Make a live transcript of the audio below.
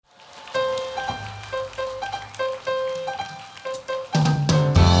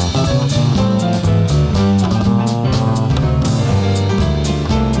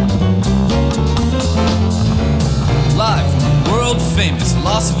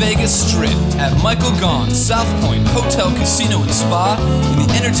Las Vegas Strip at Michael Gaughan's South Point Hotel, Casino, and Spa in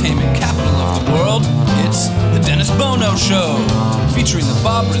the entertainment capital of the world. It's the Dennis Bono Show, featuring the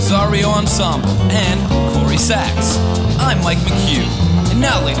Bob Rosario Ensemble and Corrie Sachs. I'm Mike McHugh. And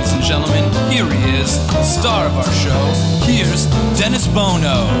now, ladies and gentlemen, here he is, the star of our show. Here's Dennis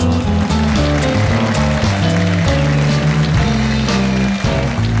Bono.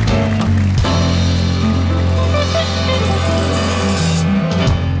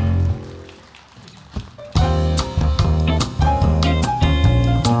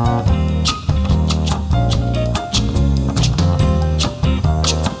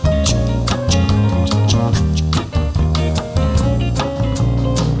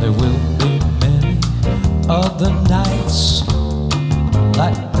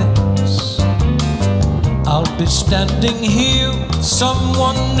 Standing here with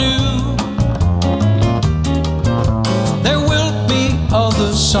someone new. There will be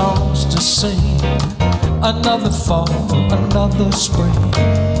other songs to sing, another fall, another spring.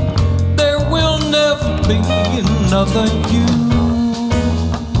 There will never be another you.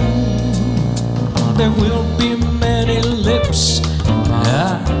 There will be many lips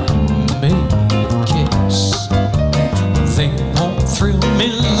I may kiss. They won't thrill me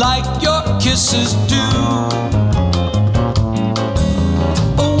like your kisses do.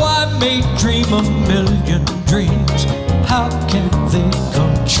 May dream a million dreams, how can they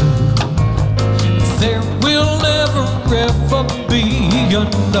come true? There will never ever be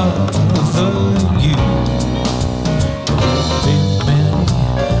another you. There will be many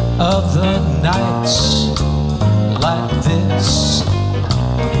other nights like this.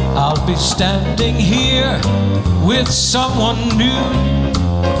 I'll be standing here with someone new.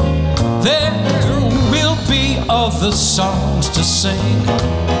 There will be other songs to sing,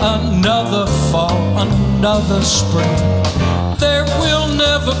 another fall, another spring. There will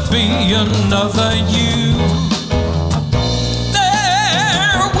never be another you.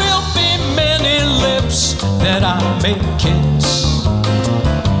 There will be many lips that I may kiss.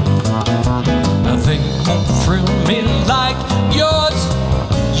 They won't thrill me like yours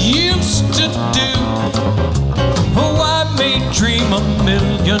used to do. Oh, I may dream a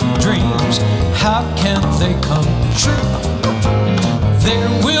million dreams, how can they come true? There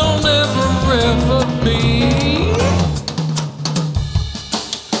will never ever be.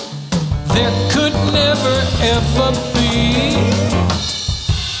 There could never ever be.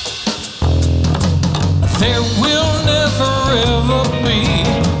 There will never ever be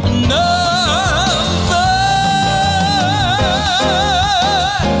another.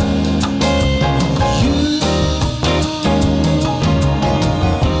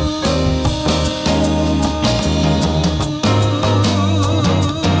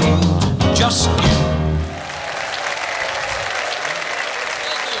 Just you.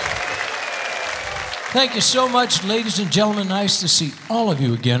 Thank you so much, ladies and gentlemen. Nice to see all of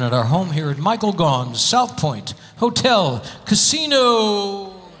you again at our home here at Michael Gaughan's South Point Hotel,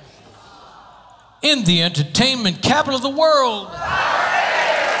 Casino, in the entertainment capital of the world.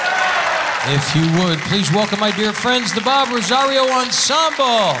 If you would, please welcome my dear friends, the Bob Rosario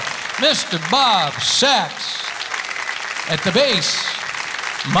Ensemble, Mr. Bob Sachs at the bass,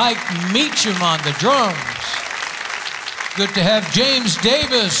 Mike Meacham on the drums. Good to have James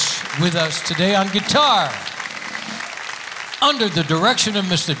Davis with us today on guitar, under the direction of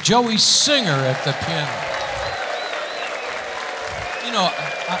Mr. Joey Singer at the piano. You know,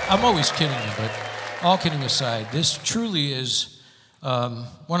 I'm always kidding you, but all kidding aside, this truly is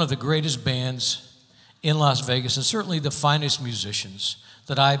one of the greatest bands in Las Vegas, and certainly the finest musicians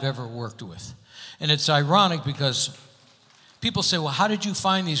that I've ever worked with. And it's ironic because people say, well, how did you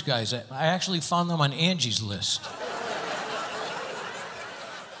find these guys? I actually found them on Angie's list.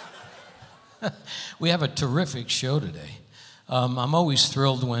 We have a terrific show today. I'm always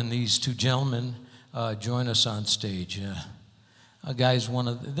thrilled when these two gentlemen join us on stage.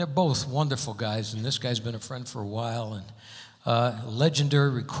 They're both wonderful guys, and this guy's been a friend for a while, and legendary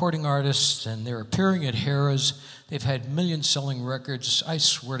recording artists, and they're appearing at Harrah's. They've had million-selling records. I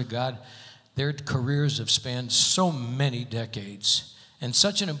swear to God, their careers have spanned so many decades, and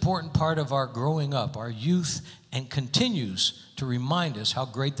such an important part of our growing up, our youth, and continues to remind us how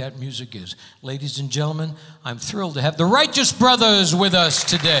great that music is. Ladies and gentlemen, I'm thrilled to have the Righteous Brothers with us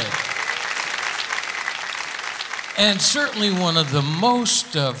today. And certainly one of the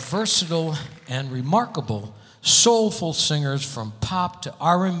most versatile and remarkable soulful singers from pop to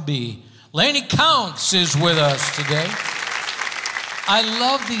R&B, Lannie Counts is with us today. I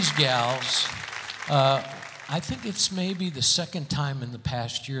love these gals. I think it's maybe the second time in the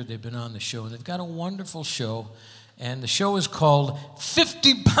past year they've been on the show. They've got a wonderful show, And the show is called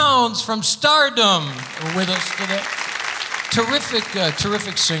 50 Pounds from Stardom. With us today.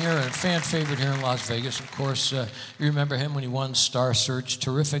 Terrific singer and fan favorite here in Las Vegas. Of course, you remember him when he won Star Search.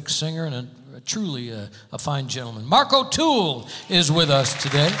 Terrific singer and truly a fine gentleman. Mark O'Toole is with us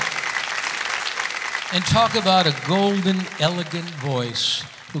today. And talk about a golden, elegant voice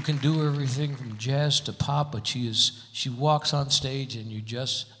who can do everything from jazz to pop, but she walks on stage and you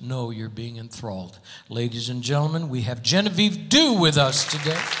just know you're being enthralled. Ladies and gentlemen, we have Genevieve with us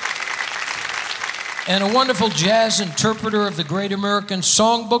today. And a wonderful jazz interpreter of the Great American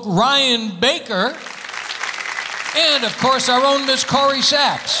Songbook, Ryan Baker. And, of course, our own Miss Corrie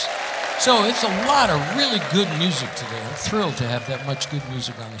Sachs. So it's a lot of really good music today. I'm thrilled to have that much good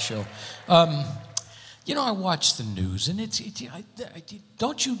music on the show. I watch the news, and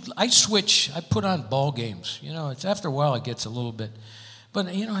I switch, I put on ball games. It's after a while it gets a little bit. But,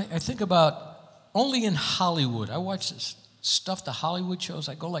 I think about only in Hollywood. I watch this stuff, the Hollywood shows,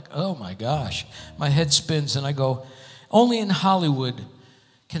 I go like, oh my gosh. My head spins and I go, only in Hollywood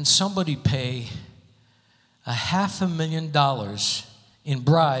can somebody pay $500,000 in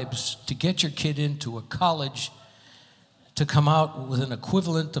bribes to get your kid into a college to come out with an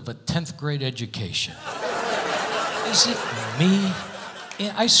equivalent of a 10th grade education. Is it me?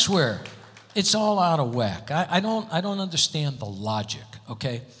 I swear, it's all out of whack. I don't understand the logic,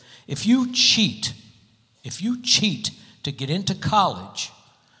 okay? If you cheat to get into college,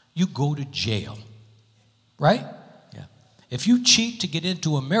 you go to jail, right? Yeah. If you cheat to get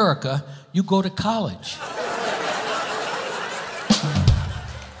into America, you go to college.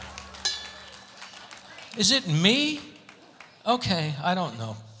 Is it me? Okay, I don't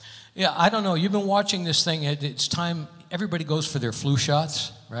know. Yeah, I don't know. You've been watching this thing. It's time. Everybody goes for their flu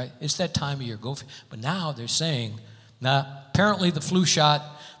shots, right? It's that time of year. But now they're saying, apparently the flu shot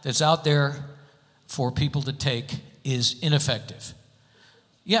that's out there for people to take is ineffective.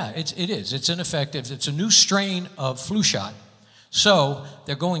 Yeah, it is. It's ineffective. It's a new strain of flu shot. So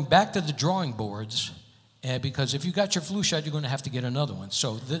they're going back to the drawing boards because if you got your flu shot, you're going to have to get another one.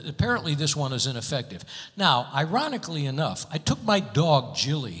 So apparently this one is ineffective. Now, ironically enough, I took my dog,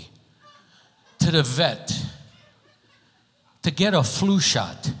 Jilly, to the vet to get a flu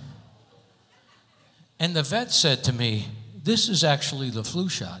shot. And the vet said to me, this is actually the flu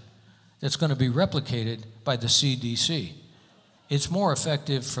shot that's going to be replicated by the CDC. It's more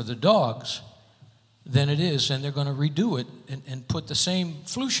effective for the dogs than it is, and they're going to redo it and put the same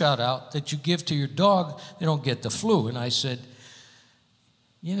flu shot out that you give to your dog. They don't get the flu. And I said,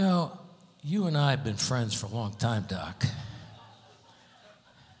 you and I have been friends for a long time, Doc.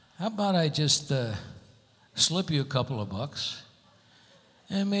 How about I just slip you a couple of bucks,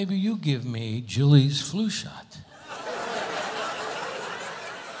 and maybe you give me Julie's flu shot?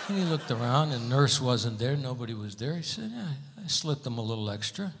 And he looked around, and nurse wasn't there. Nobody was there. He said, yeah, I slipped them a little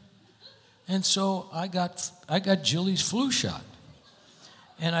extra. And so I got Julie's flu shot.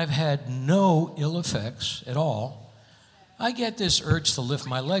 And I've had no ill effects at all. I get this urge to lift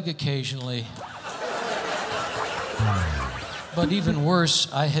my leg occasionally. But even worse,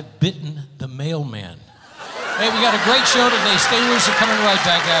 I have bitten the mailman. Hey, we got a great show today. Stay loose. We're coming right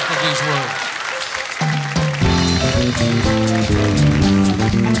back after these words.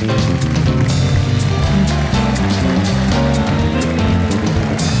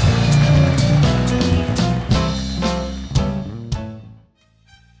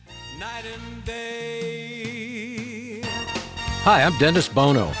 Hi, I'm Dennis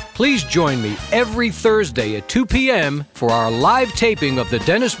Bono. Please join me every Thursday at 2 p.m. for our live taping of The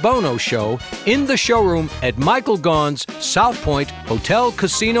Dennis Bono Show in the showroom at Michael Gaughan's South Point Hotel,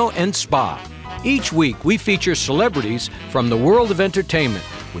 Casino, and Spa. Each week, we feature celebrities from the world of entertainment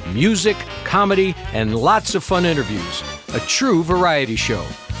with music, comedy, and lots of fun interviews. A true variety show.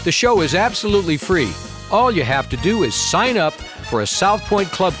 The show is absolutely free. All you have to do is sign up for a South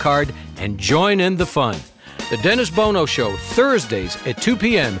Point Club card and join in the fun. The Dennis Bono Show, Thursdays at 2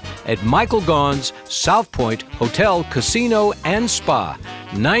 p.m. at Michael Gaughan's South Point Hotel, Casino, and Spa,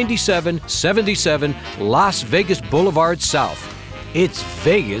 9777 Las Vegas Boulevard South. It's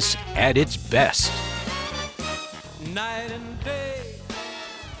Vegas at its best. Night and day,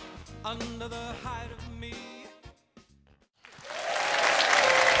 under the height of me.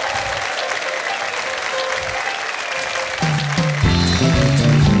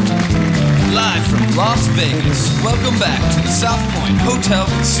 Live from Las Vegas, welcome back to the South Point Hotel,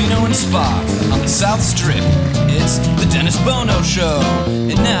 Casino, and Spa on the South Strip. It's the Dennis Bono Show.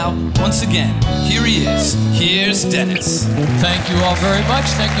 And now, once again, here he is. Here's Dennis. Thank you all very much.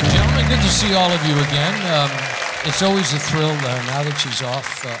 Thank you, gentlemen. Good to see all of you again. It's always a thrill now that she's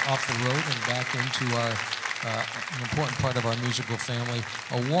off the road and back into our an important part of our musical family.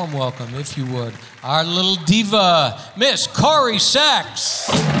 A warm welcome, if you would, our little diva, Miss Corrie Sachs.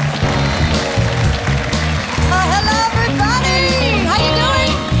 Hello, everybody. How you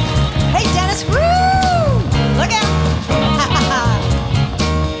doing? Hey, Dennis. Woo! Look out.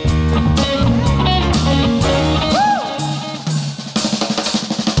 Woo!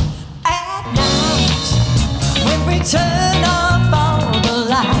 At night, when we turn off all the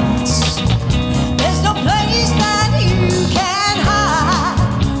lights, there's no place that you can hide.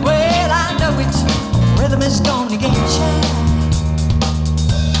 Well, I know it's rhythm is gonna get you.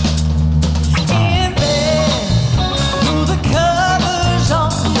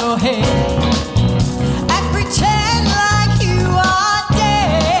 And pretend like you are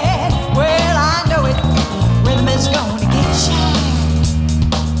dead. Well, I know it. Rhythm is gonna get you.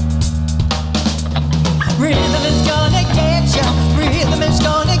 Rhythm is gonna get you. Rhythm is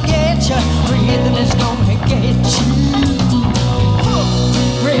gonna get you. Rhythm is gonna get you.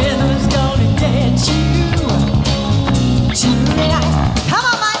 Rhythm is gonna get you tonight. Come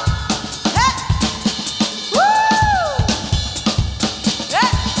on, Mike. Hey. Woo!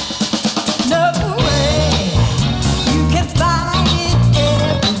 Hey. No way you can find it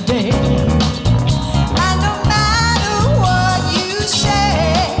every day. And no matter what you say,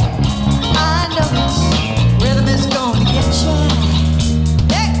 I know this rhythm is gonna get you.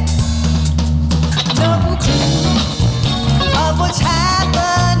 Yeah. No clue of what's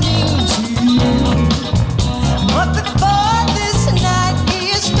happening to you. But before this night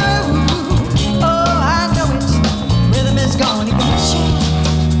is through, oh, I know it. Rhythm is gonna get you.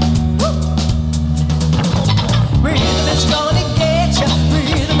 Rhythm is gonna get you.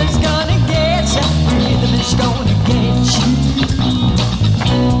 Rhythm is gonna get you. Rhythm is gonna get you.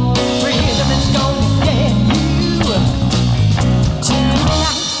 Rhythm is gonna get you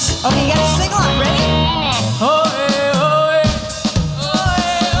tonight. Okay, you gotta sing along. Ready? Oh, yeah, oh, yeah. Oh,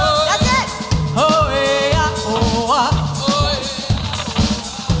 yeah, oh, yeah. That's it. Oh, yeah, oh, ah.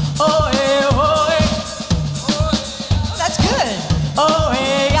 Oh, yeah, oh, yeah. That's good. Oh,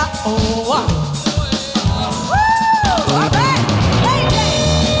 yeah, oh, ah. All right. Hey,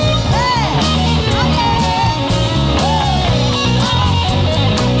 James. Hey.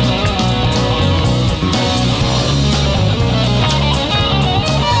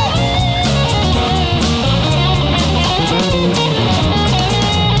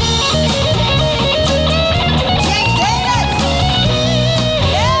 James Davis.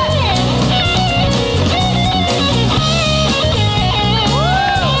 Yeah.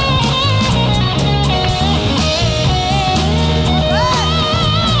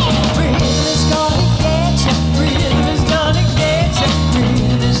 Rhythm is gonna get you. Rhythm is gonna get you.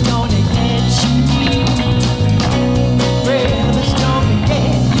 Rhythm is gonna get you. Rhythm is gonna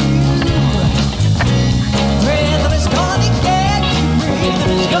get you. Rhythm is gonna get you.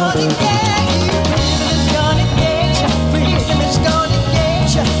 Rhythm is gonna get you. Rhythm is gonna get you. Rhythm is gonna get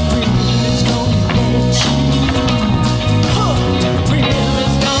you. Rhythm is gonna get you. Huh. Rhythm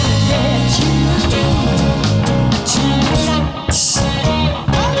is gonna get you tonight.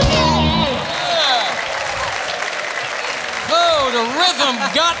 Oh, the rhythm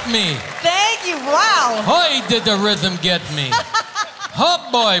got me. Thank you. Wow. Hoy, did the rhythm get me. Oh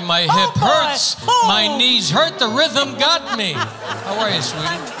boy, my hip boy. hurts. Oh. My knees hurt. The rhythm got me. How are you, sweetie?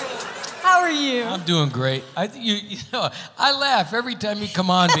 How are you? I'm doing great. You know, I laugh every time you come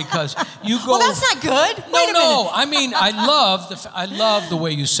on because you go. Well, that's not good. Wait a minute. No. I mean, I love the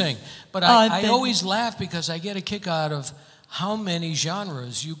way you sing, but I thank always laugh because I get a kick out of how many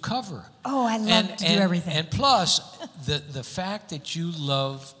genres you cover. Oh, I love to do everything. And plus, the fact that you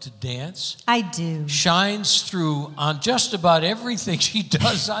love to dance I do. shines through on just about everything she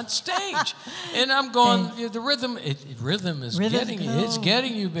does on stage. And I'm going, the rhythm is Rhythm getting you. It's go.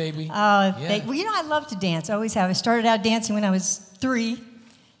 getting you, baby. Well, Yeah. you know, I love to dance. I always have. I started out dancing when I was 3,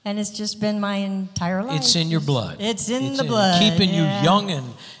 and it's just been my entire life. It's in your blood. It's in the blood. Keeping yeah. you young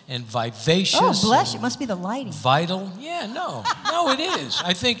and vivacious. Oh, bless you. and It must be the lighting. Vital. Yeah, no, it is.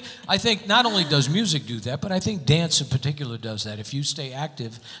 I think not only does music do that, but I think dance in particular does that. If you stay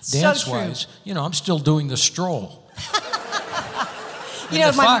active, So dance-wise, you know, I'm still doing the stroll. You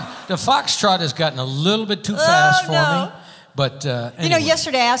know, the foxtrot has gotten a little bit too fast for me. But You know, anyway.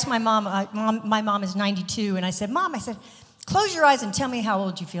 yesterday I asked my mom, my mom is 92, and I said, Mom, close your eyes and tell me how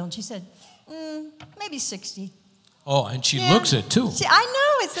old you feel. And she said, maybe 60. Oh, and she Yeah. looks it too. I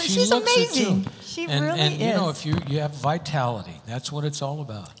know. She's looks it, amazing. too. She and, really and, is. you know, if you have vitality, that's what it's all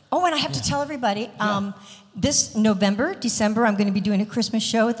about. Oh, and I have to tell everybody, this November, December, I'm going to be doing a Christmas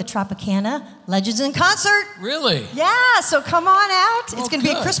show at the Tropicana Legends in Concert. Really? Yeah, so come on out. It's Oh, going to be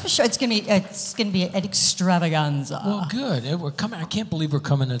a good. Christmas show. It's going to be an extravaganza. Well, good. We're coming. I can't believe we're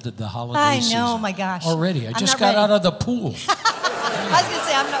coming into the holiday I know, season my gosh. already. I I'm just not got ready. out of the pool. I was going to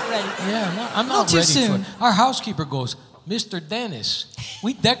say, I'm not ready. Yeah, I'm A not little ready too soon. for it. Our housekeeper goes, Mr. Dennis,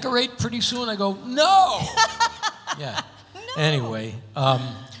 we decorate pretty soon. I go, no. Yeah. Anyway,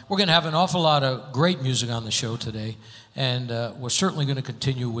 we're going to have an awful lot of great music on the show today, and we're certainly going to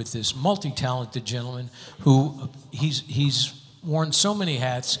continue with this multi-talented gentleman who he's worn so many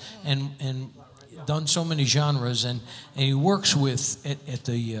hats and done so many genres, and he works with at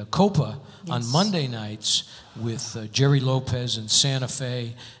the Copa on Monday nights with Jerry Lopez and Santa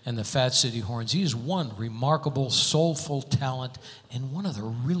Fe and the Fat City Horns. He is one remarkable, soulful talent and one of the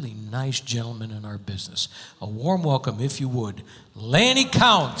really nice gentlemen in our business. A warm welcome, if you would, Lannie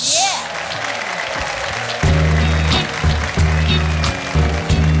Counts.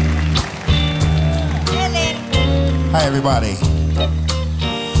 Hi, everybody.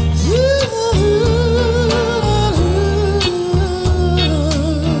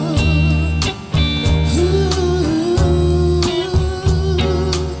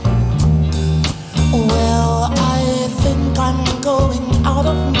 Well, I think I'm going out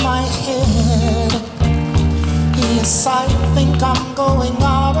of my head. Yes, I think I'm going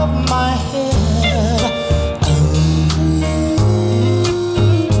out of my head.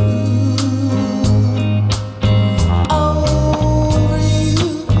 Over you.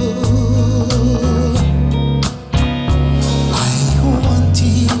 I want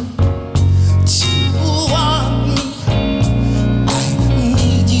you to want me. I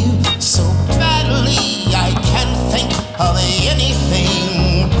need you so badly. I can't think of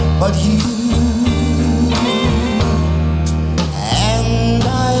anything but you. And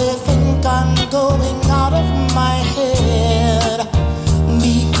I think I'm going out of my head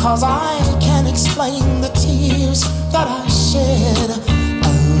because I can't explain the tears that I shed.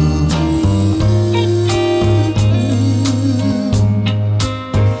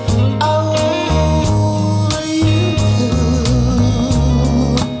 Over you.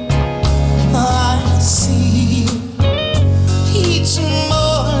 I see each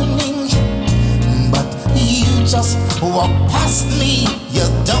morning, but you just walk past me. You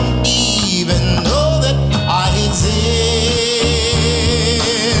don't even know that I exist.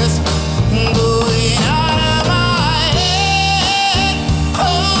 Going out of my head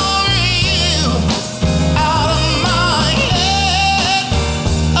over you, out of my head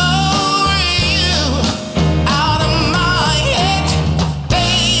over you, out of my head,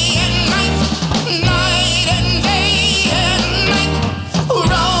 day and night, night and day and night,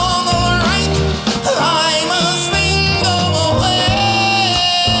 wrong or right, I must think of a way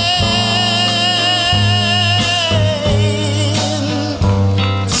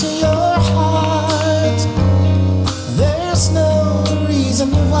to your heart. There's no reason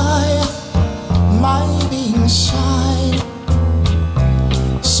why my being shy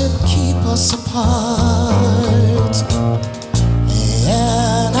should keep us apart.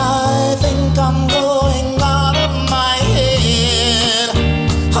 And I think I'm going out of my head.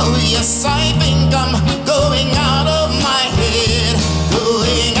 Oh yes, I think I'm going out of my head.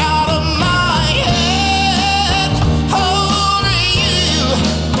 Going out of my head. Over you.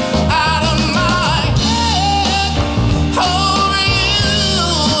 Out of my head. Over you.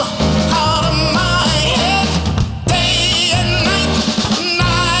 Out of my head. Day and night.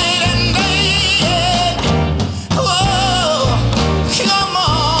 Night and day. Whoa. Come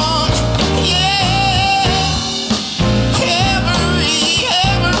on. Yeah. Every.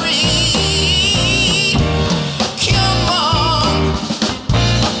 Come on.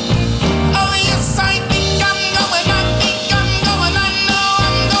 Oh yes, I think I'm going. I know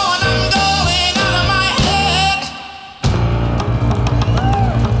I'm going out of my head.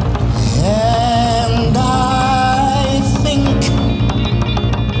 And I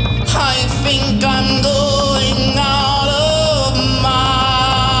think I'm going out of my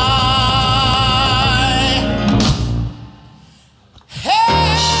head.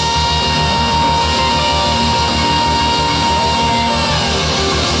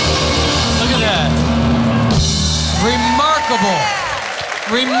 Look at that.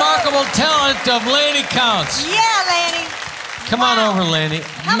 Remarkable talent of Lannie Counts. Yeah, Lannie. Come on over, Lannie.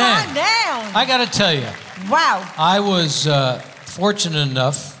 Come Man, on down. I got to tell you, Wow. I was fortunate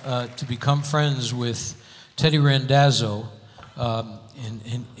enough to become friends with Teddy Randazzo,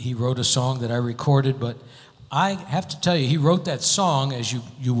 and he wrote a song that I recorded, but I have to tell you, he wrote that song, as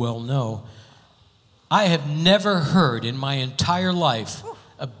you well know. I have never heard in my entire life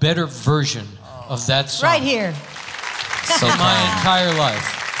a better version of that song. Right here. So In my kind. entire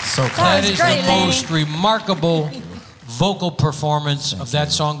life. So That kind. is great, the Lannie. most remarkable vocal performance of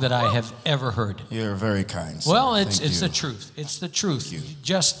that song that I have ever heard. You're very kind. sir. Well, it's Thank the you. truth. It's the truth. Thank you.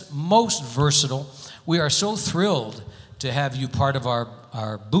 Just most versatile. We are so thrilled to have you part of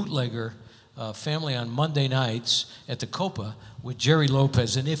our bootlegger family on Monday nights at the Copa with Jerry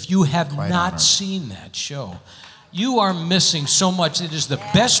Lopez. And if you have Quite not honored. seen that show, you are missing so much. It is the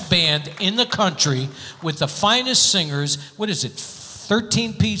best band in the country with the finest singers. What is it?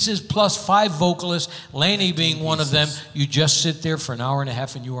 13 pieces plus 5 vocalists, Lannie being one of them. You just sit there for an hour and a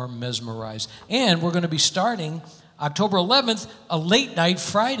half and you are mesmerized. And we're going to be starting October 11th, a late night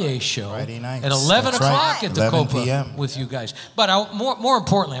Friday show. Friday nights. At 11 That's o'clock right. at the 11 Copa p.m. with you guys. But more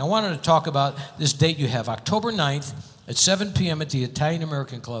importantly, I wanted to talk about this date you have, October 9th at 7 p.m. at the Italian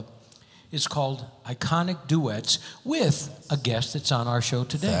American Club. It's called Iconic Duets with a guest that's on our show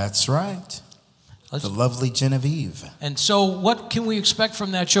today. That's right. Let's- The lovely Genevieve. And so what can we expect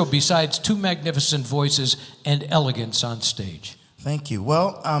from that show besides 2 magnificent voices and elegance on stage? Thank you.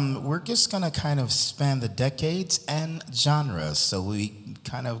 Well, we're just going to kind of span the decades and genres. So we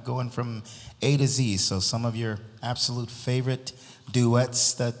kind of going from A to Z. So some of your absolute favorite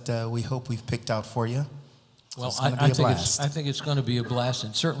duets that we hope we've picked out for you. Well, It's gonna be I a think blast. I think it's going to be a blast,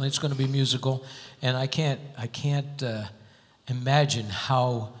 and certainly it's going to be musical. And I can't imagine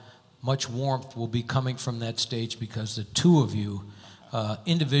how much warmth will be coming from that stage because the two of you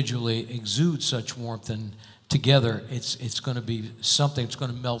individually exude such warmth, and together it's going to be something that's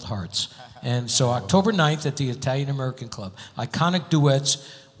going to melt hearts. And so October 9th at the Italian American Club, Iconic Duets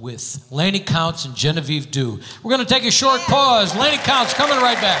with Lannie Counts and Genevieve Dew. We're going to take a short pause. Lannie Counts coming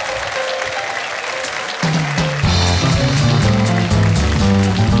right back.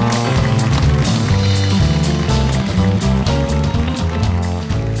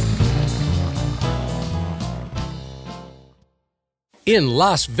 In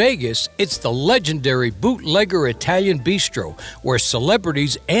Las Vegas, it's the legendary Bootlegger Italian Bistro, where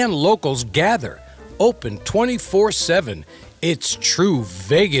celebrities and locals gather. Open 24/7. It's true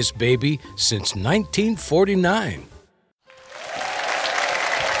Vegas, baby, since 1949.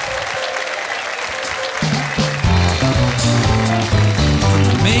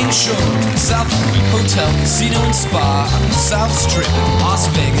 The main show, South Point Hotel, Casino and Spa on the South Strip in Las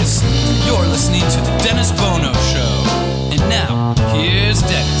Vegas. You're listening to the Dennis Bono Show. And now, here's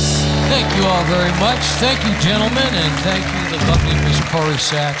Dennis. Thank you all very much. Thank you, gentlemen, and thank you, the lovely Miss Corrie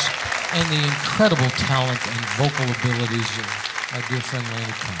Sachs, and the incredible talent and vocal abilities of our dear friend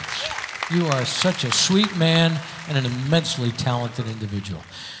Lannie Counts. You are such a sweet man and an immensely talented individual.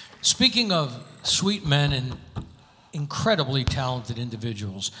 Speaking of sweet men and incredibly talented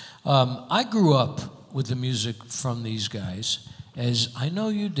individuals, I grew up with the music from these guys, as I know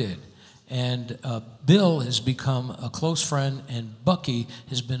you did. And Bill has become a close friend, and Bucky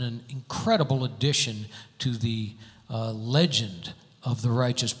has been an incredible addition to the legend of the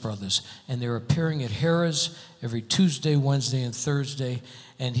Righteous Brothers. And they're appearing at Harrah's every Tuesday, Wednesday, and Thursday.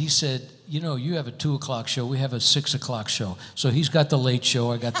 And he said, you know, you have a 2 o'clock show, we have a 6 o'clock show. So he's got the late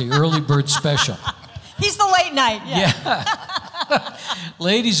show, I got the early bird special. He's the late night. Yeah.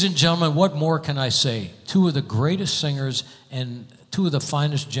 Ladies and gentlemen, what more can I say? 2 of the greatest singers and 2 of the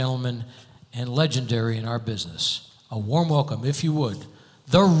finest gentlemen and legendary in our business. A warm welcome, if you would,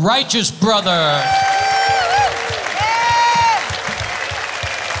 the Righteous Brother.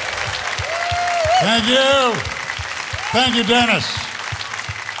 Thank you. Thank you, Dennis.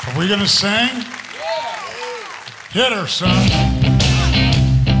 Are we going to sing? Hit her, son.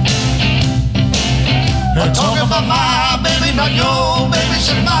 I'm talking about my baby, not your baby.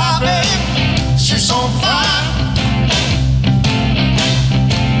 She's my baby. She's so fine.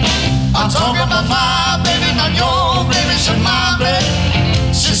 I'm talking about my baby, not your baby. She's my baby.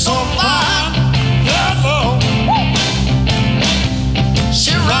 She's so fine. Yeah, Lord.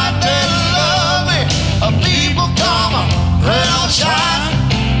 She right there to love me. People come, rain or shine.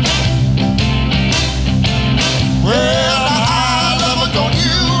 Well, I love her, don't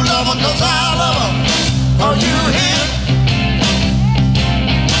you love her? 'Cause I love her. Are you here?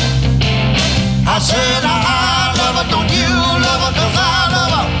 I said I love her, don't you love her? 'Cause I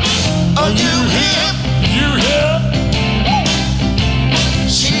love her. Are you here? You here?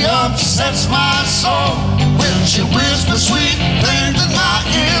 She upsets my soul when she whispers sweet things in my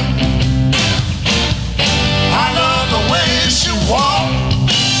ear. I love the way she walks.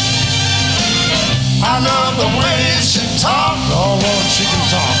 I love the way she talks. Oh, Lord, she can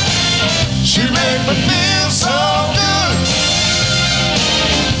talk. She make would feel so good,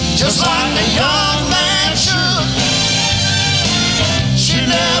 just like a young man should. She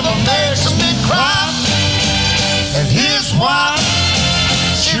never makes me cry, and here's why.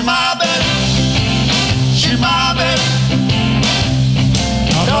 She my baby, she my baby.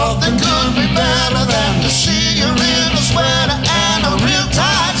 Nothing could be better than to see her in a sweater and a real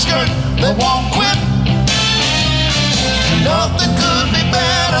tight skirt that won't quit. Nothing could be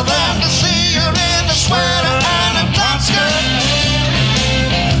better than to see her in a sweater and a tight skirt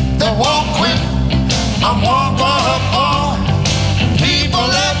that won't quit. I'm one for her boy. People,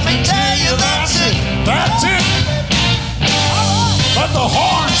 let me tell you, that's it. That's it. Let the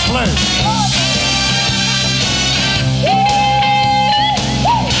horns play.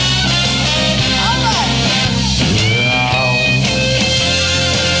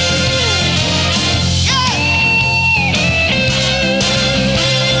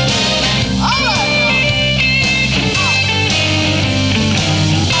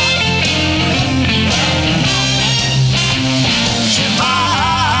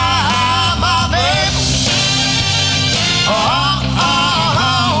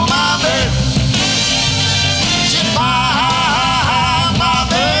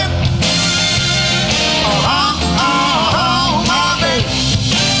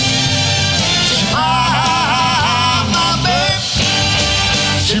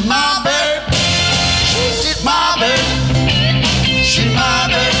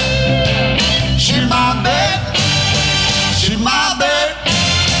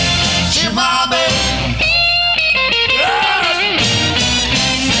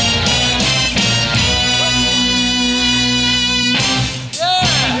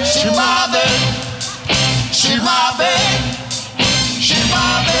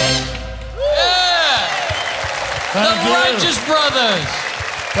 The Righteous Brothers.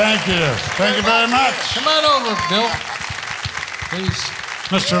 Thank you. Thank you very much. Come on over, Bill. Please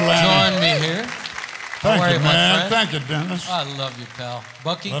Mr. Lannie. join me here. Thank How are you, you, my man. friend? Thank you, Dennis. I love you, pal.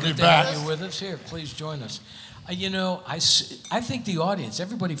 Bucky, Love you good to back. have you with us. Here, please join us. You know, I think the audience,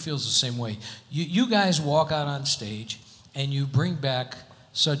 everybody feels the same way. You guys walk out on stage and you bring back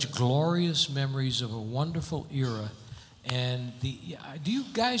such glorious memories of a wonderful era. And do you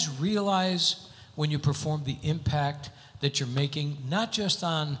guys realize when you perform the impact that you're making, not just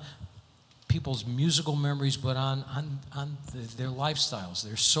on people's musical memories, but on their lifestyles,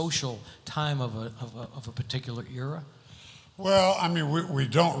 their social time of a particular era? Well, I mean, we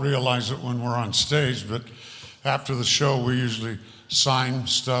don't realize it when we're on stage, but after the show, we usually sign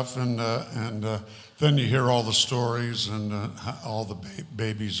stuff, and then you hear all the stories and all the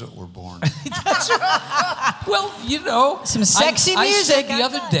babies that were born. That's right. Well, you know, Some sexy I music. said the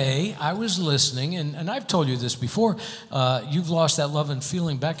other day, I was listening, and I've told you this before, You've Lost That Love and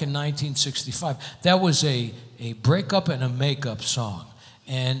Feeling back in 1965. That was a breakup and a makeup song.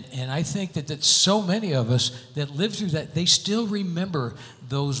 And I think that so many of us that lived through that, they still remember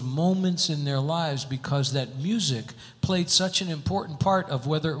those moments in their lives because that music played such an important part of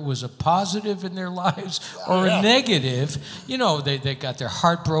whether it was a positive in their lives or a negative. You know, they got their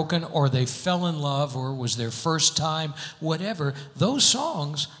heart broken or they fell in love or it was their first time, whatever. Those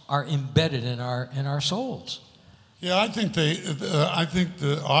songs are embedded in our souls. Yeah, I think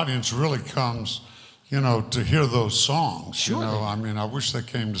the audience really comes, you know, to hear those songs. Sure. You know, I mean, I wish they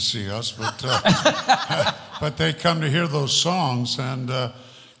came to see us, but but they come to hear those songs, and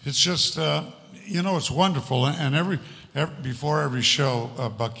it's just, you know, it's wonderful. And before every show,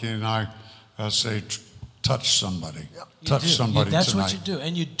 Bucky and I say, touch somebody. Yep. Touch somebody that's tonight. what you do,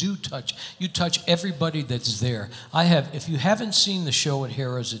 and you do touch. You touch everybody that's there. If you haven't seen the show at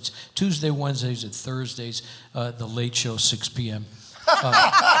Harrah's, it's Tuesday, Wednesdays, and Thursdays. The late show, 6 p.m.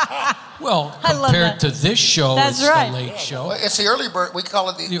 Well, I love compared that. to this show, That's it's right. the late show. Well, it's the early bird. We call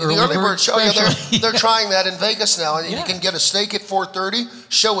it the early early bird bird show. Yeah, special. they're trying that in Vegas now, and Yeah. you can get a steak at 4:30,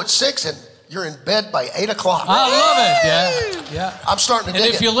 show at 6, and you're in bed by 8 o'clock. I love it. Yeah. I'm starting to And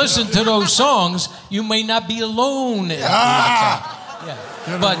dig if it. you listen to those songs, you may not be alone. Yeah.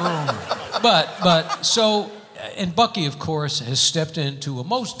 But so, and Bucky, of course, has stepped into a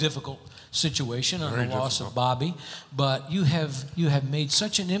most difficult situation on the loss of Bobby, but you have made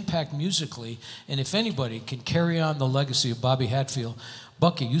such an impact musically, and if anybody can carry on the legacy of Bobby Hatfield,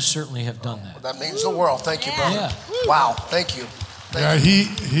 Bucky, you certainly have done that. That means the world. Thank you, brother. Yeah. Wow. Thank you. Yeah, he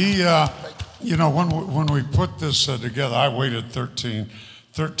you know, when we put this together, I waited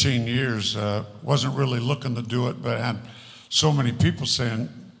 13 years, wasn't really looking to do it, but had so many people saying,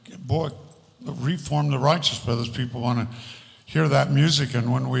 boy, reform the Righteous Brothers, people want to hear that music. And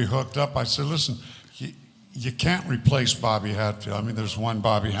when we hooked up, I said, listen, you can't replace Bobby Hatfield. I mean, there's one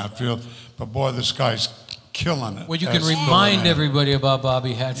Bobby Hatfield, but boy, this guy's killing it. Well, you can as remind Phil everybody about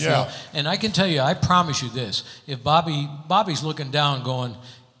Bobby Hatfield. Yeah. And I can tell you, I promise you this, if Bobby's looking down going,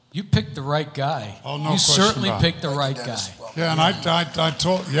 you picked the right guy. Oh, no you question certainly about it. picked the right guy. Yeah, and I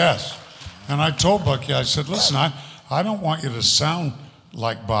told, yes. And I told Bucky, I said, listen, I don't want you to sound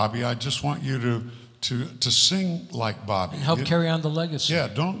like Bobby. I just want you to sing like Bobby. And help carry on the legacy. Yeah,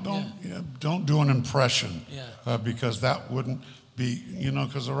 don't do an impression. Yeah. Because that wouldn't be,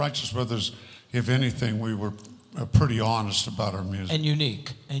 because the Righteous Brothers, if anything, we were pretty honest about our music. And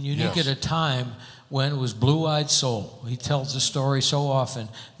unique Yes. at a time when it was Blue-Eyed Soul. He tells the story so often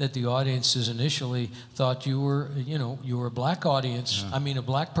that the audiences initially thought you were a black audience,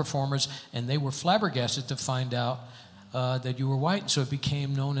 black performers, and they were flabbergasted to find out that you were white, so it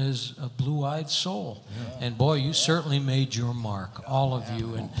became known as a Blue-Eyed Soul. Yeah. And boy, you certainly made your mark, all of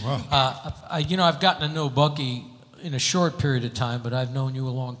you. And I've gotten to know Bucky in a short period of time, but I've known you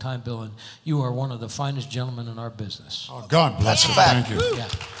a long time, Bill, and you are one of the finest gentlemen in our business. Oh, God bless you. That's a fact. Thank you. Yeah.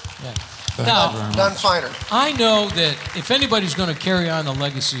 Thank Now, you very much. None finer. I know that if anybody's going to carry on the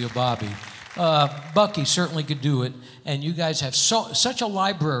legacy of Bobby, Bucky certainly could do it, and you guys have such a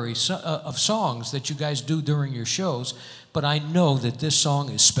library of songs that you guys do during your shows, but I know that this song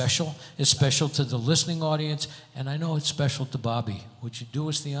is special. It's special to the listening audience, and I know it's special to Bobby. Would you do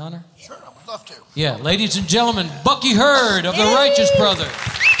us the honor? Sure, I would love to. Yeah, ladies and gentlemen, Bucky Hurd of the Righteous Brothers.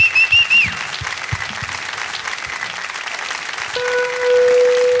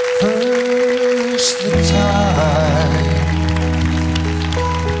 First the tide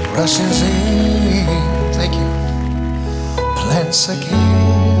rushes in. Thank you. Plants a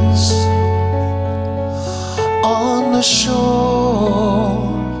kiss on the shore,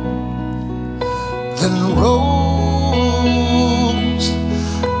 then rolls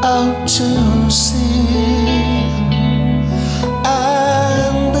out to sea,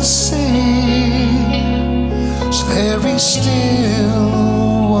 and the sea is very still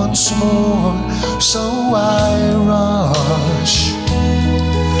once more. So I rush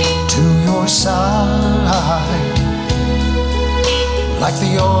to your side like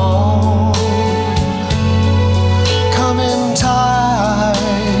the oncoming tide,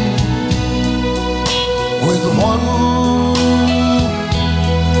 with one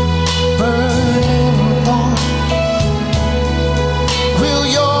burning thought: will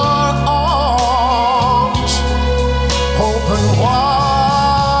your arms open wide?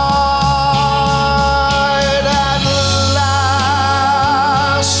 At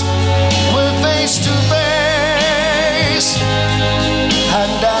last we're face to face,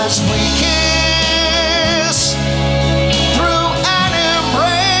 and as we kiss through an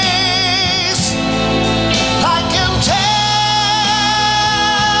embrace, I can tell,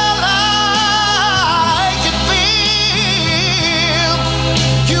 I can feel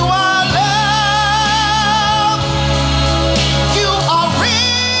you are love, you are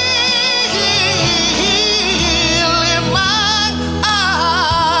real in mine,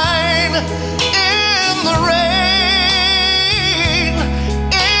 in the rain,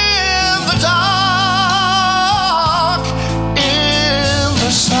 in the dark, in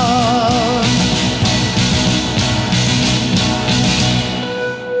the sun.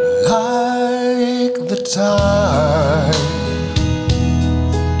 Like the tide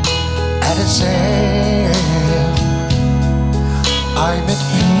at its end, I'm at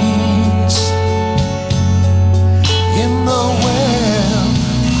peace in the well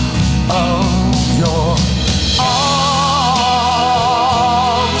of your arms.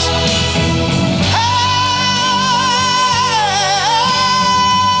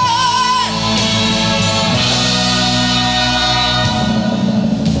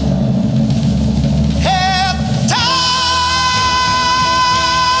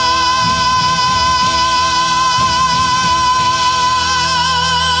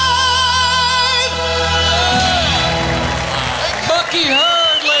 Bucky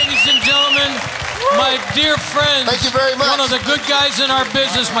Hurd, ladies and gentlemen, my dear friend. Thank you very much. One of the good guys in our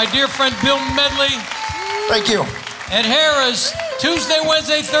business, my dear friend Bill Medley. Thank you. At Harrah's, Tuesday,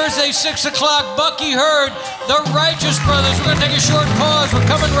 Wednesday, Thursday, 6 o'clock, Bucky Hurd, the Righteous Brothers. We're going to take a short pause. We're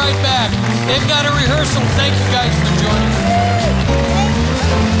coming right back. They've got a rehearsal. Thank you guys for joining us.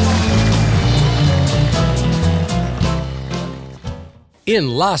 In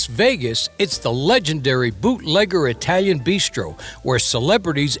Las Vegas, it's the legendary Bootlegger Italian Bistro, where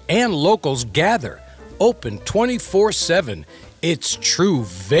celebrities and locals gather. Open 24/7. It's true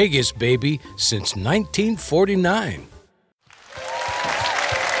Vegas, baby, since 1949.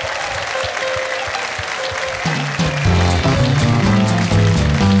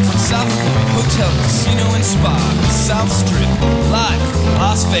 From South Point Hotel Hotel, Casino, and Spa, South Strip, live from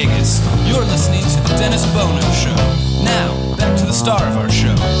Las Vegas. You're listening to The Dennis Bono Show. Now, back to the star of our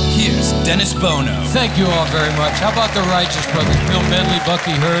show. Here's Dennis Bono. Thank you all very much. How about the Righteous Brothers, Bill Medley,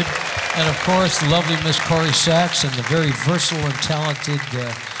 Bucky Hurd, and of course, the lovely Miss Corrie Sachs, and the very versatile and talented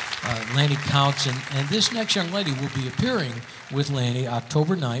Lannie Counts. And this next young lady will be appearing with Lannie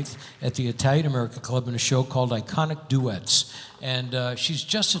October 9th at the Italian American Club in a show called Iconic Duets. And she's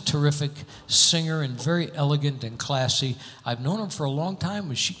just a terrific singer and very elegant and classy. I've known her for a long time.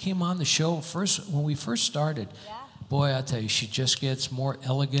 When she came on the show when we first started, boy, I tell you, she just gets more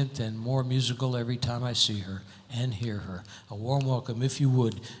elegant and more musical every time I see her and hear her. A warm welcome, if you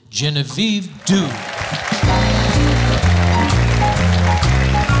would, Genevieve Du.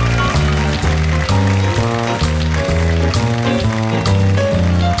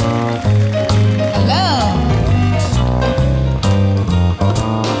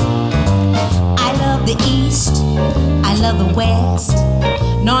 The East, I love the West,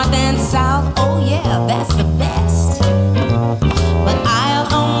 North and South, oh yeah, that's the best. But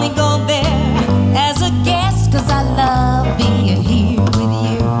I'll only go there as a guest, 'cause I love being here with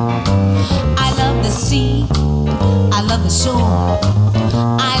you. I love the sea, I love the shore,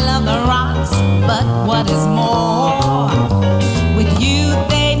 I love the rocks, but what is more, with you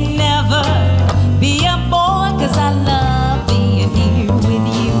they'd never be a bore, 'cause I love being here with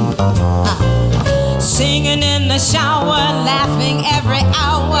you. Singing in the shower, laughing every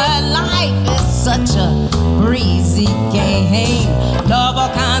hour. Life is such a breezy game. Love all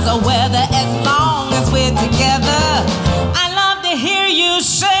kinds of weather as long as we're together. I love to hear you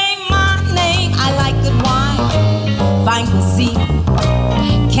say my name. I like good wine, fine cuisine,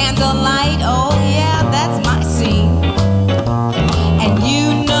 candlelight. Oh yeah, that's my scene. And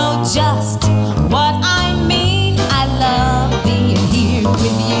you know just what I mean. I love being here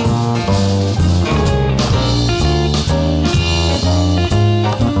with you.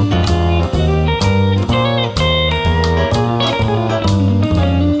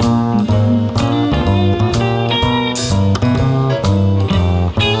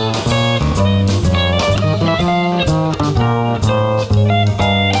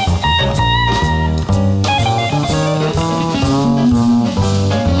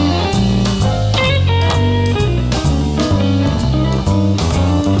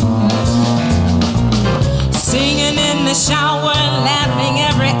 Shower, laughing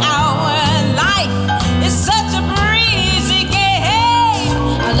every hour. Life is such a breezy game.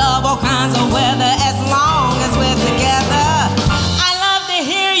 I love all kinds of weather as long as we're together. I love to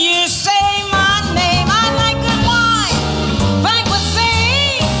hear you say my name. I like good wine, fine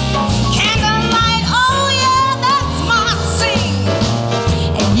cuisine, candlelight. Oh yeah, that's my scene.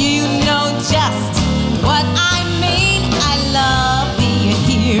 And you know just what I mean. I love being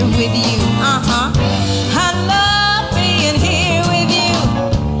here with you. I love here with you.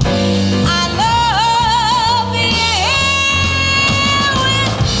 I love being here with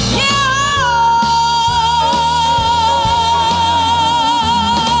you.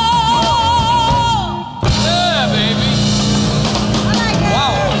 Yeah, baby. I like it.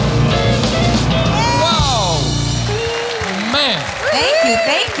 Wow. Yeah. Wow. Man. Thank you,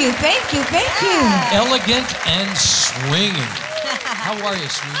 thank you, thank you, thank you. Elegant and swinging. How are you,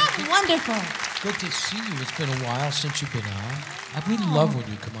 sweetie? I'm wonderful. Good to see you. It's been a while since you've been on. We love when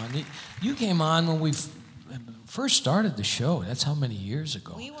you come on. You came on when we first started the show. That's how many years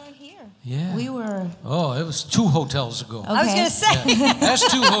ago? We weren't here. Yeah. We were. Oh, it was 2 hotels ago. Okay. I was going to say. Yeah, that's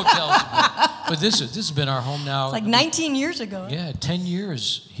 2 hotels ago. But this has been our home now. It's like 19 years ago. Yeah, 10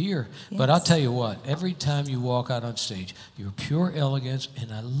 years here. Yes. But I'll tell you what, every time you walk out on stage, you're pure elegance,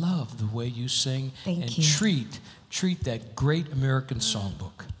 and I love the way you sing Thank you. treat that great American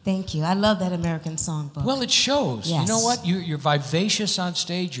songbook. Thank you. I love that American songbook. Well, it shows. Yes. You know what? You're vivacious on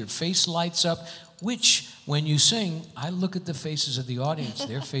stage. Your face lights up, which, when you sing, I look at the faces of the audience.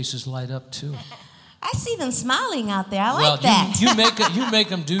 Their faces light up, too. I see them smiling out there. I Well, like that. you make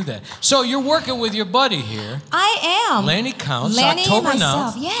them do that. So you're working with your buddy here. I am. Lannie Counts, Lannie October and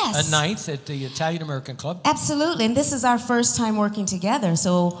myself, 9th, yes. 9th at the Italian American Club. Absolutely, and this is our first time working together,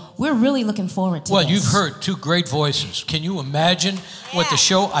 so we're really looking forward to Well, this. you've heard 2 great voices. Can you imagine what the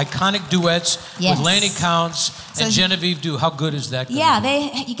show Iconic Duets Yes. with Lannie Counts So- and Genevieve do? How good is that gonna Yeah,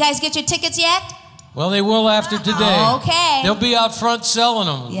 be? you guys get your tickets yet? Well, they will after today. Okay. They'll be out front selling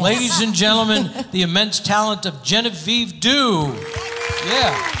them. Yes. Ladies and gentlemen, the immense talent of Genevieve Du.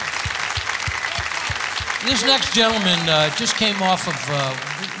 Yeah. This next gentleman just came off of,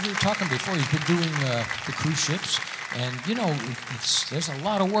 we were talking before, he's been doing the cruise ships. And you know, there's a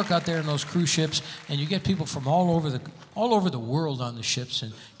lot of work out there in those cruise ships, and you get people from all over the world on the ships,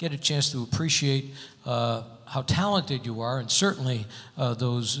 and get a chance to appreciate how talented you are, and certainly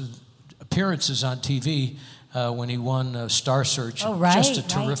those appearances on TV. When he won Star Search. Oh, right, just a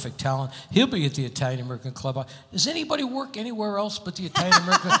terrific talent. He'll be at the Italian American Club. Does anybody work anywhere else but the Italian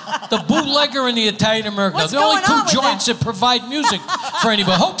American? The bootlegger and the Italian American. What's the only going two on with joints that provide music for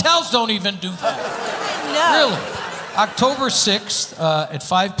anybody. Hotels don't even do that. No. Really. October 6th at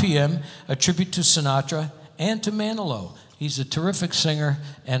 5 p.m., a tribute to Sinatra and to Manilow. He's a terrific singer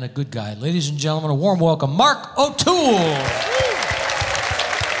and a good guy. Ladies and gentlemen, a warm welcome, Mark O'Toole.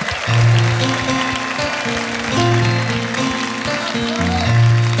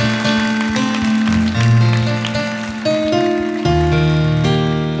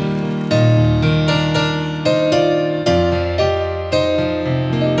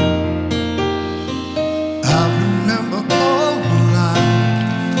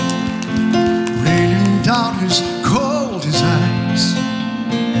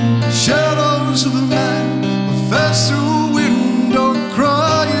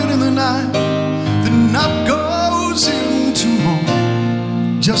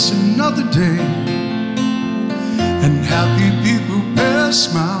 Just another day, and happy people bear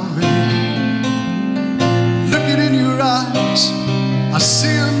smile ring. Looking in your eyes, I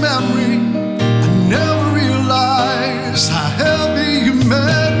see a memory I never realized how happy you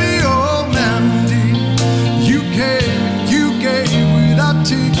made me. Oh Mandy, you gave without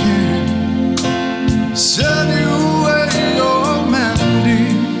taking. Send you away, oh Mandy.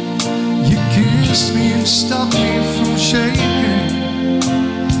 You kissed me and stopped me from shaking.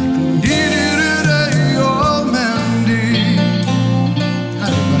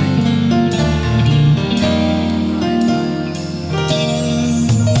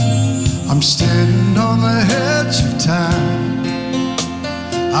 I'm standing on the edge of time.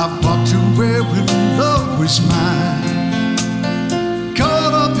 I've walked away when love was mine.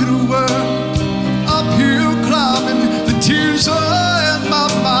 Caught up in a world, uphill climbing. The tears are in my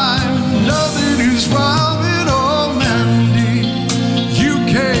mind. Nothing is rhyming, oh Mandy. You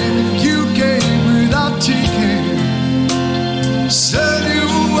came and you gave without taking. Sent you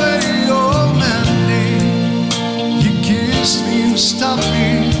away, oh Mandy. You kissed me and stopped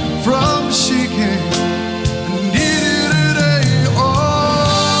me from shaking. Needed a day, oh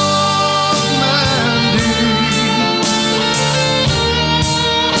Mandy.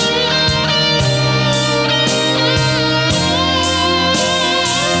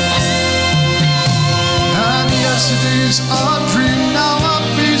 And yesterday's a dream. Now I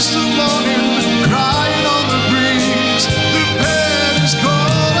face the morning, crying on the breeze. The pen is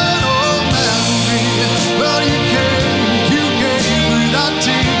calling, oh Mandy. Well, you came, you gave without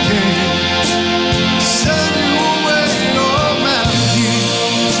taking. Send you away, oh Mandy.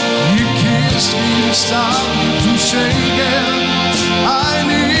 You kissed me and stopped me from shaking. I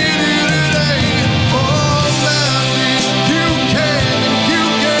needed a day, oh Mandy. You came and you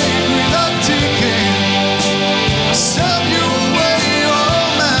gave without taking. Send you away, oh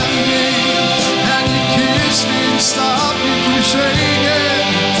Mandy. And you kissed me and stopped me from shaking.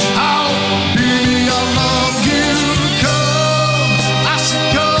 Oh baby, I love you. Come, I said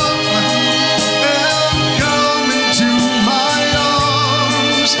come. Come into my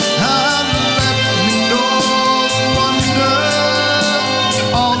arms and let me know the wonder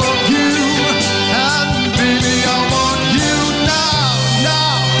all of you. And baby, I want you now,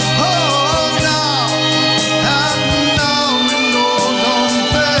 oh now. And now and all gone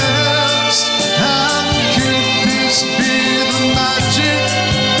fast. And could this be the magic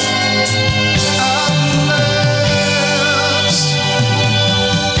at last?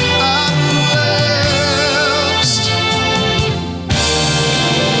 At last.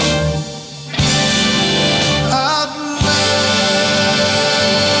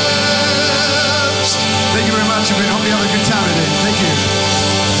 Thank you very much, and we hope you have a good time today. Thank you.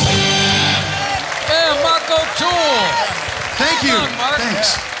 Yeah, Mark O'Toole. Thank you. Come on, Mark. Thanks.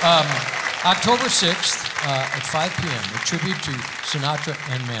 October 6th at 5 p.m., a tribute to Sinatra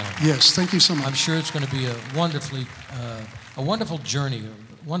and Manilow. Yes, thank you so much. I'm sure it's going to be a wonderful journey, a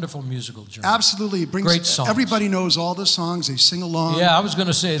wonderful musical journey. Absolutely. It brings Great songs. Everybody knows all the songs. They sing along. Yeah, I was going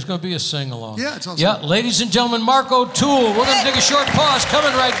to say it's going to be a sing-along. Yeah, it's also. Yeah, ladies and gentlemen, Mark O'Toole. We're going to take a short pause.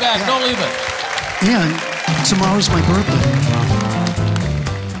 Coming right back. Yeah. Don't leave it. And tomorrow's my birthday.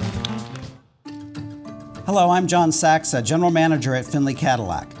 Hello, I'm John Sachs, General Manager at Findlay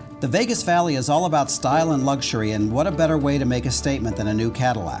Cadillac. The Vegas Valley is all about style and luxury, and what a better way to make a statement than a new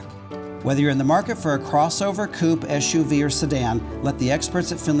Cadillac. Whether you're in the market for a crossover, coupe, SUV, or sedan, let the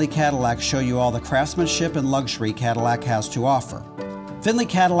experts at Finley Cadillac show you all the craftsmanship and luxury Cadillac has to offer. Finley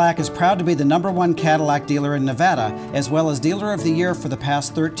Cadillac is proud to be the #1 Cadillac dealer in Nevada, as well as Dealer of the Year for the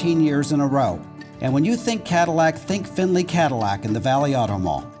past 13 years in a row. And when you think Cadillac, think Finley Cadillac in the Valley Auto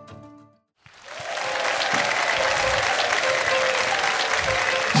Mall.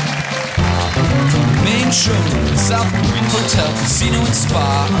 Main showroom at South Point Hotel, Casino and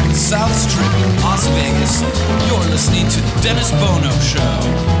Spa on the South Strip in Las Vegas. You're listening to the Dennis Bono Show.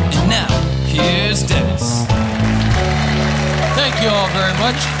 And now, here's Dennis. Thank you all very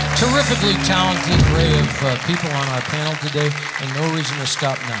much. Terrifically talented array of people on our panel today, and no reason to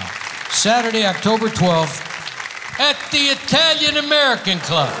stop now. Saturday, October 12th, at the Italian American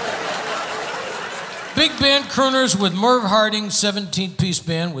Club. Big band crooners with Merv Harding's 17-piece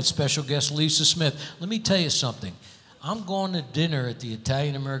band with special guest Lisa Smith. Let me tell you something. I'm going to dinner at the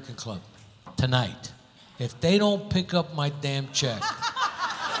Italian American Club tonight. If they don't pick up my damn check,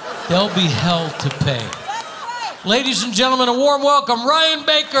 they'll be hell to pay. Ladies and gentlemen, a warm welcome, Ryan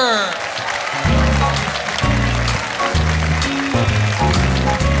Baker.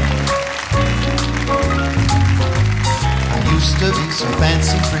 I used to be so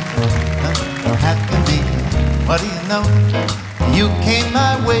fancy free, happy me. What do you know? You came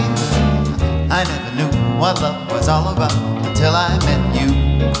my way. I never knew what love was all about until I met you.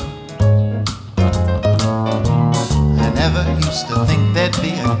 I never used to think there'd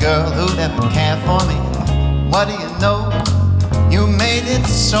be a girl who'd ever care for me. What do you know? You made it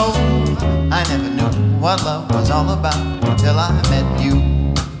so. I never knew what love was all about until I met you.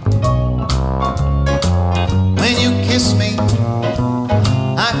 When you kissed me,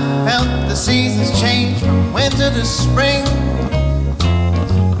 I felt the seasons change from winter to spring.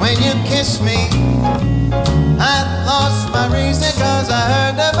 When you kissed me, I lost my reason 'cause I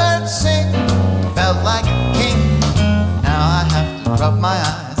heard the birds sing. Felt like a king. Now I have to rub my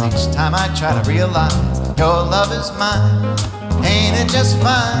eyes each time I try to realize your love is mine. Ain't it just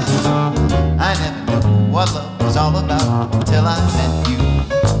fine? I never knew what love was all about until I met you.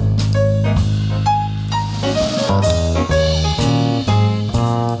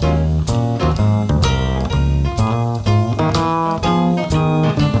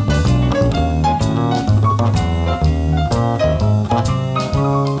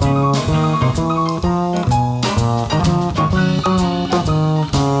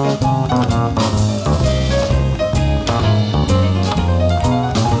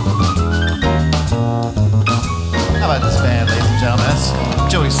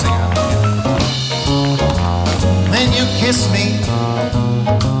 Kiss me,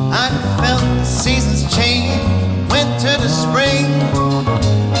 I felt the seasons change, winter to spring.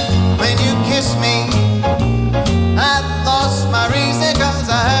 When you kissed me, I lost my reason 'cause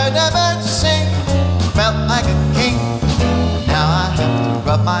I heard the birds sing. Felt like a king. Now I have to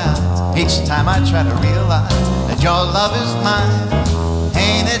rub my eyes each time I try to realize that your love is mine.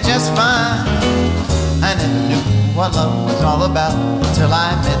 Ain't it just fine? I never knew what love was all about until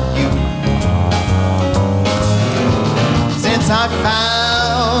I met you. Since I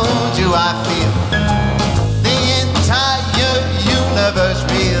found you, I feel the entire universe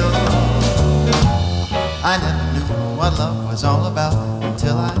real. I never knew what love was all about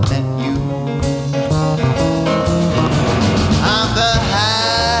until I met you. I'm the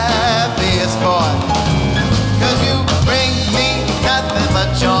happiest boy, 'cause you bring me nothing but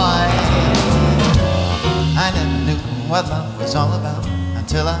joy. I never knew what love was all about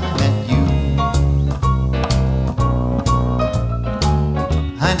until I met you.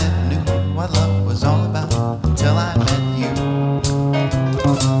 I never knew what love was all about until I met you.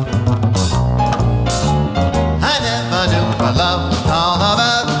 I never knew what love was all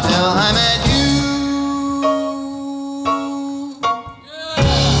about until I met you.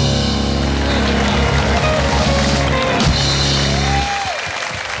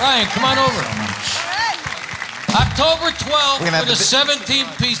 Ryan, come on over. October 12th for the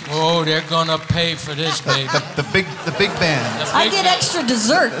 17-piece. Oh, they're gonna pay for this, baby. The big band. I get extra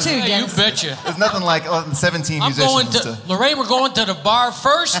dessert too, yeah, Dennis. you betcha. There's nothing like 17 I'm going musicians. Lorraine, we're going to the bar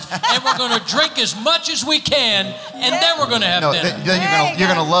first, and we're going to drink as much as we can, and then we're going to have dinner. Then you're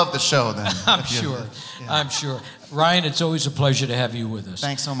gonna love the show. Then I'm sure. I'm sure. Ryan, it's always a pleasure to have you with us.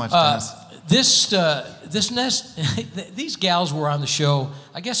 Thanks so much, Dennis. These gals were on the show,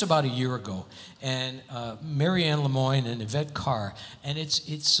 I guess, about a year ago, and Marianne Lemoyne and Yvette Carr, and it's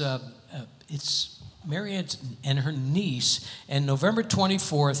Marianne and her niece, and November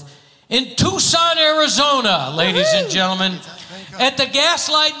 24th in Tucson, Arizona, ladies and gentlemen, at the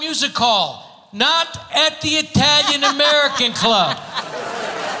Gaslight Music Hall, not at the Italian American Club.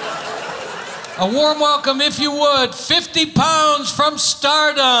 A warm welcome, if you would, 50 pounds from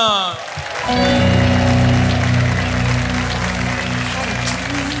Stardom.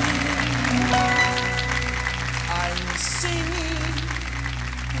 I'm singing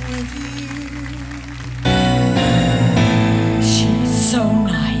with you. She's so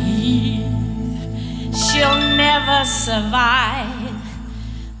naive. She'll never survive.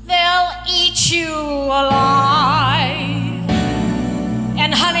 They'll eat you alive.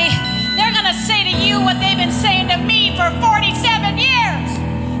 And honey, they're gonna say to you what they've been saying to me for 47 years.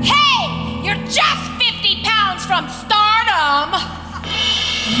 Hey, you're just 50 pounds from Stardom.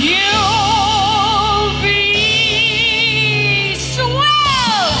 You'll be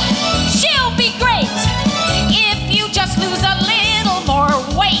swell. She'll be great if you just lose a little more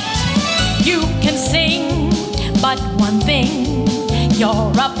weight. You can sing, but one thing,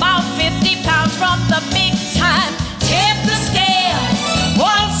 you're about 50 pounds from the big time. Tip the scales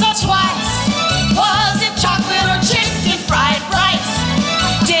once or twice. Was it chocolate or chicken fried rice?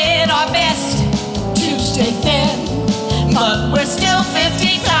 Did our best to stay thin, but we're still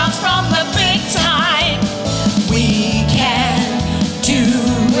 50 pounds from the big time. We can do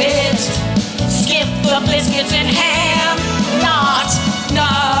it. Skip the biscuits and ham. Not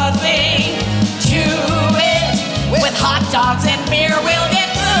nothing to it. With hot dogs and beer, we'll get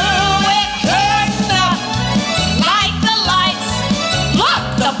through it. Curtain up, light the lights. Look,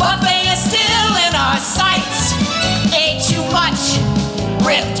 the buffet is still in our sights. Ate too much,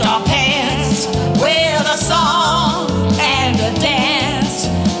 ripped our pants with a song and a dance.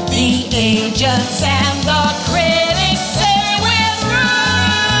 The agents and the critics say we're through.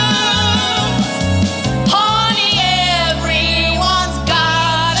 Honey, everyone's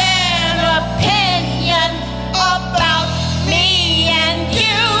got an opinion about me and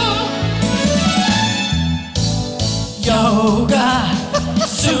you. Yoga,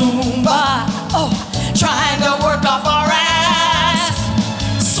 Zumba, oh, trying to work off our ass.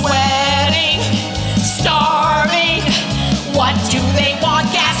 Sweating, starving, what do they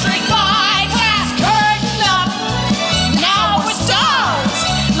want? Gastric bypass, curtain up, now we're stars.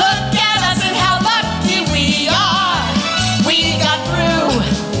 Look at us and how lucky we are. We got through,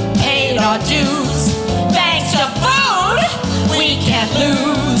 paid our dues. Thanks to food, we can't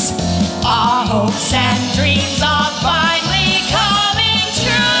lose. Our hopes and dreams are finally coming true.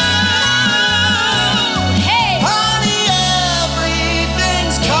 Hey, honey,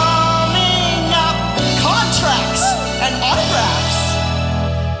 everything's coming up. Contracts and autographs.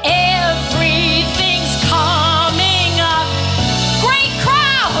 Everything's coming up. Great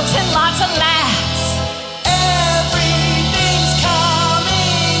crowds and lots of laughs. Everything's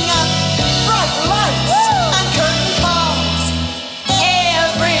coming up. Bright lights and curtain calls.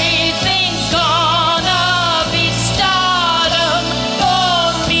 Everything's gonna be Stardom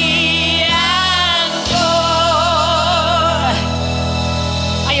for me and you.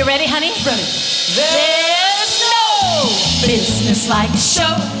 Are you ready, honey? Ready. There's no business like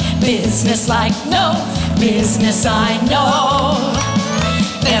show, business like no business I know.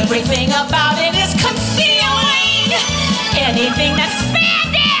 Everything about it is concealing anything that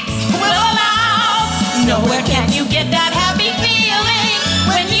spandex will allow. Nowhere can you get that happy feeling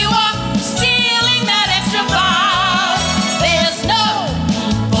when you are stealing that extra bow. There's no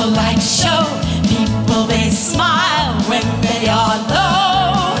people like show. People, they smile when they are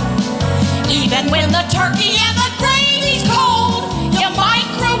low. Even when the turkey and the gravy's cold, you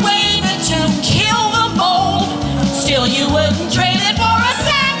microwave it to kill the mold. Still you wouldn't trade it for a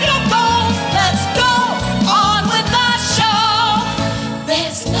sack of gold. Let's go on with the show.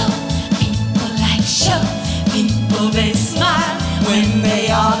 There's no people like show. People, they smile when they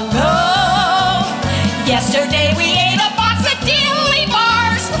are low. Yesterday we ate a box of dilly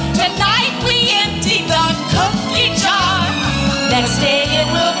bars. Tonight we empty the cookie jar. Next day it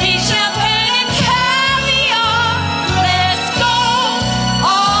will be champagne and caviar. Let's go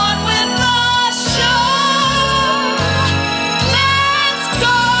on with the show. Let's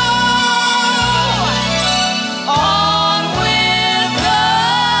go on with the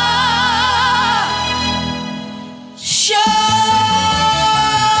show.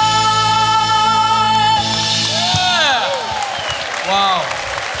 Wow.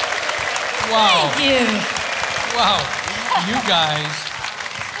 Wow. Thank you. Wow. You guys.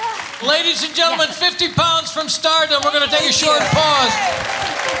 Ladies and gentlemen, 50 pounds from Stardom. We're going to take a short pause.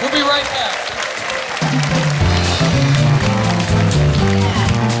 We'll be right back.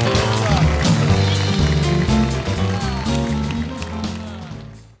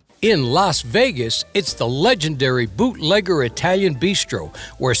 In Las Vegas, it's the legendary Bootlegger Italian Bistro,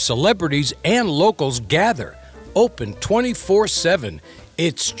 where celebrities and locals gather. Open 24/7.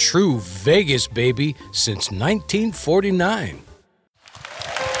 It's true Vegas, baby, since 1949.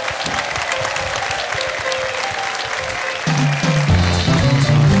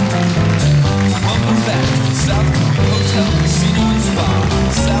 Welcome back to the South Point Hotel, Casino and Spa,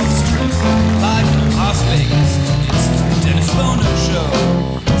 South Strip, live from Las Vegas. It's the Dennis Bono Show.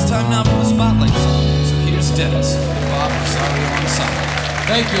 It's time now for the Spotlight song. So here's Dennis, Bob Rosario Ensemble.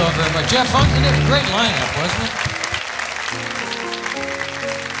 Thank you all very much. Jeff Funk, and a great lineup, wasn't it?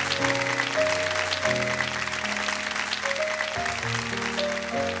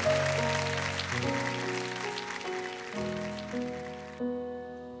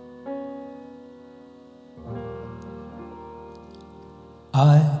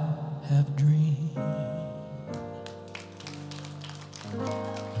 I have dreamed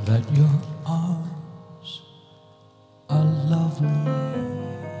that your arms are lovely,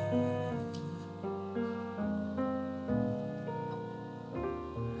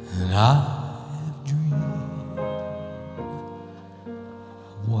 and I have dreamed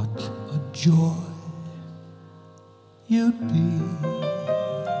what a joy you'd be.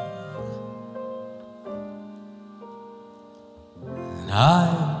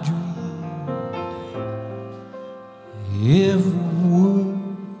 I've dreamed every word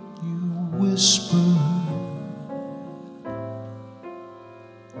you whisper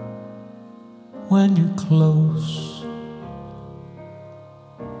when you're close,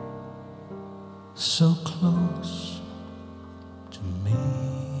 so close to me.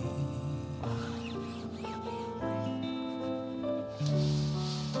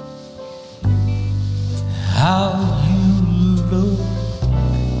 How you look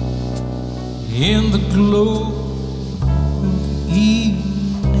in the glow of evening,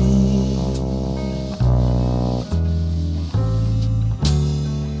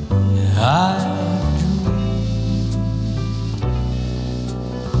 I dream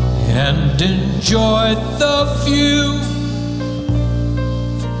and enjoy the view.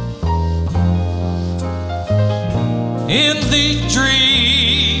 In these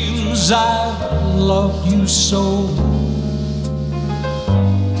dreams I loved you so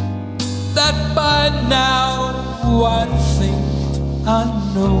that by now I think I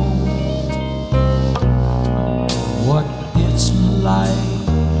know what it's like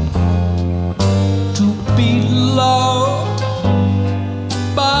to be loved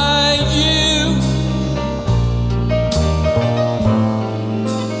by you.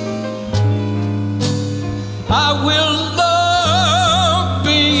 I will love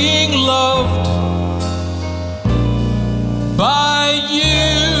being loved by you.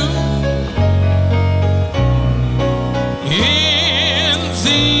 In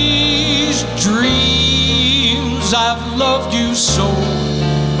these dreams I've loved you so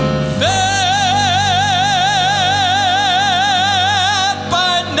that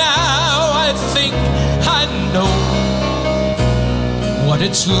by now I think I know what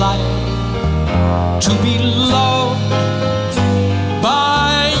it's like to be loved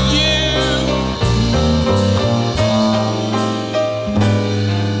by you.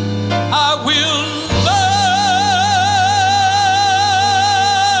 I will love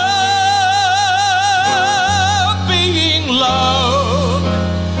being loved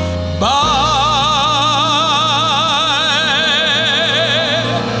by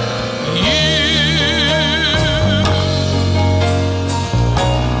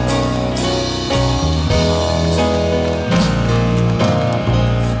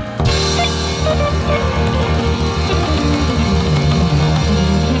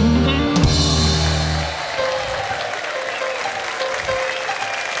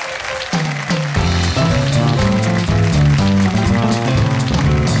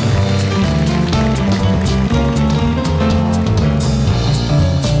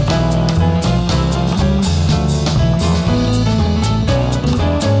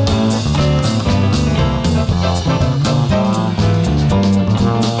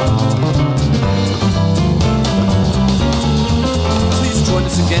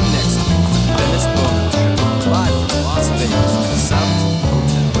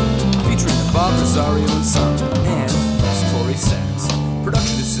Rosario Ensemble, and it's Corrie Sachs.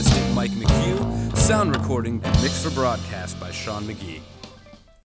 Production assistant Mike McHugh, sound recording and mix for broadcast by Sean McGee.